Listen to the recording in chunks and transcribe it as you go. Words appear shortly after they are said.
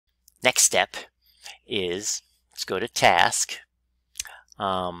Next step is, let's go to task,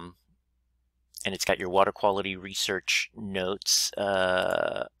 and it's got your water quality research notes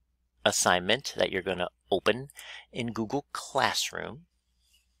assignment that you're going to open in Google Classroom.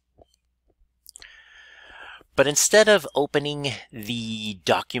 But instead of opening the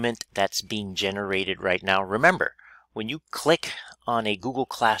document that's being generated right now, remember, when you click on a Google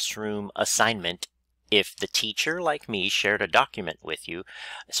Classroom assignment, if the teacher, like me, shared a document with you,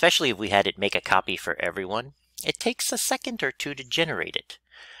 especially if we had it make a copy for everyone, it takes a second or two to generate it.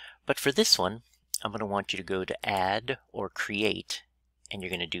 But for this one, I'm going to want you to go to Add or Create, and you're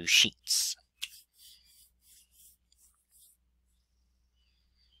going to do Sheets.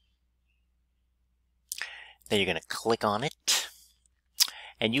 Then you're going to click on it,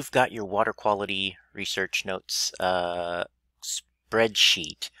 and you've got your water quality research notes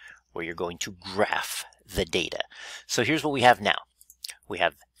spreadsheet where you're going to graph the data. So here's what we have now. We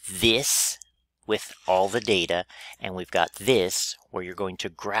have this with all the data, and we've got this where you're going to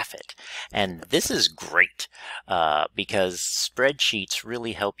graph it. And this is great because spreadsheets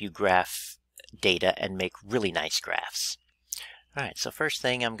really help you graph data and make really nice graphs. All right, so first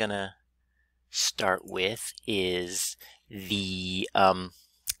thing I'm going to start with is the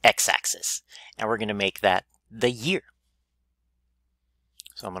x-axis, and we're going to make that the year.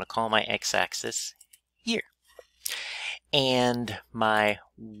 So I'm going to call my x-axis year, and my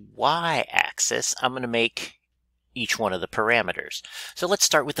y-axis I'm going to make each one of the parameters. So let's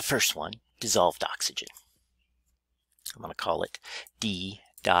start with the first one, dissolved oxygen. I'm going to call it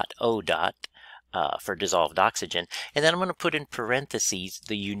D.O. For dissolved oxygen, and then I'm going to put in parentheses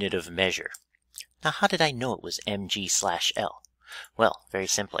the unit of measure. Now, how did I know it was mg/L? Well, very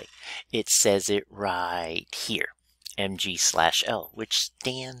simply, it says it right here, mg/L, which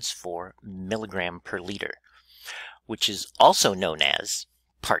stands for milligram per liter, which is also known as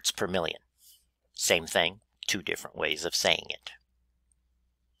parts per million. Same thing, two different ways of saying it.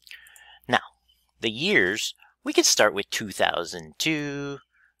 Now, the years, we could start with 2002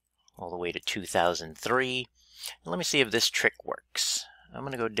 all the way to 2003. And let me see if this trick works. I'm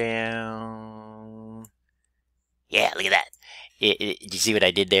going to go down. Yeah, look at that. Did you see what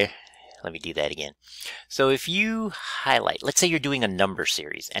I did there? Let me do that again. So if you highlight, let's say you're doing a number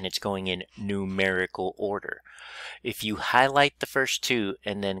series and it's going in numerical order. If you highlight the first two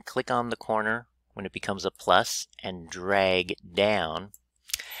and then click on the corner when it becomes a plus and drag down,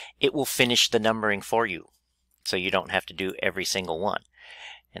 it will finish the numbering for you. So you don't have to do every single one.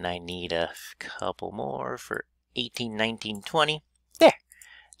 And I need a couple more for 18, 19, 20. There.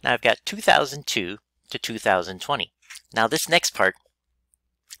 Now I've got 2002 to 2020. Now this next part,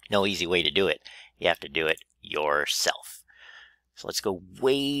 no easy way to do it. You have to do it yourself. So let's go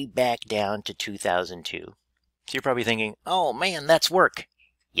way back down to 2002. So you're probably thinking, oh man, that's work.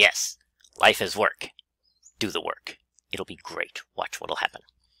 Yes, life is work. Do the work. It'll be great. Watch what'll happen.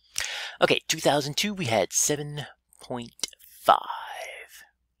 Okay, 2002 we had 7.5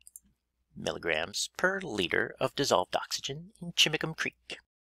 milligrams per liter of dissolved oxygen in Chimacum Creek.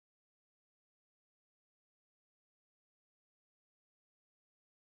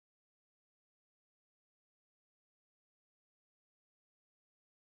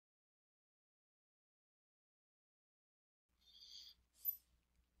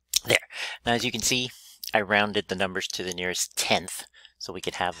 There. Now as you can see, I rounded the numbers to the nearest tenth so we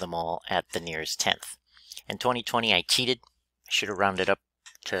could have them all at the nearest tenth. In 2020 I cheated. I should have rounded up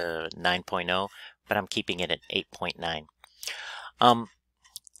to 9.0, but I'm keeping it at 8.9.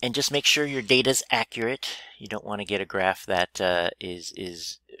 And just make sure your data is accurate. You don't want to get a graph that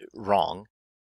is wrong.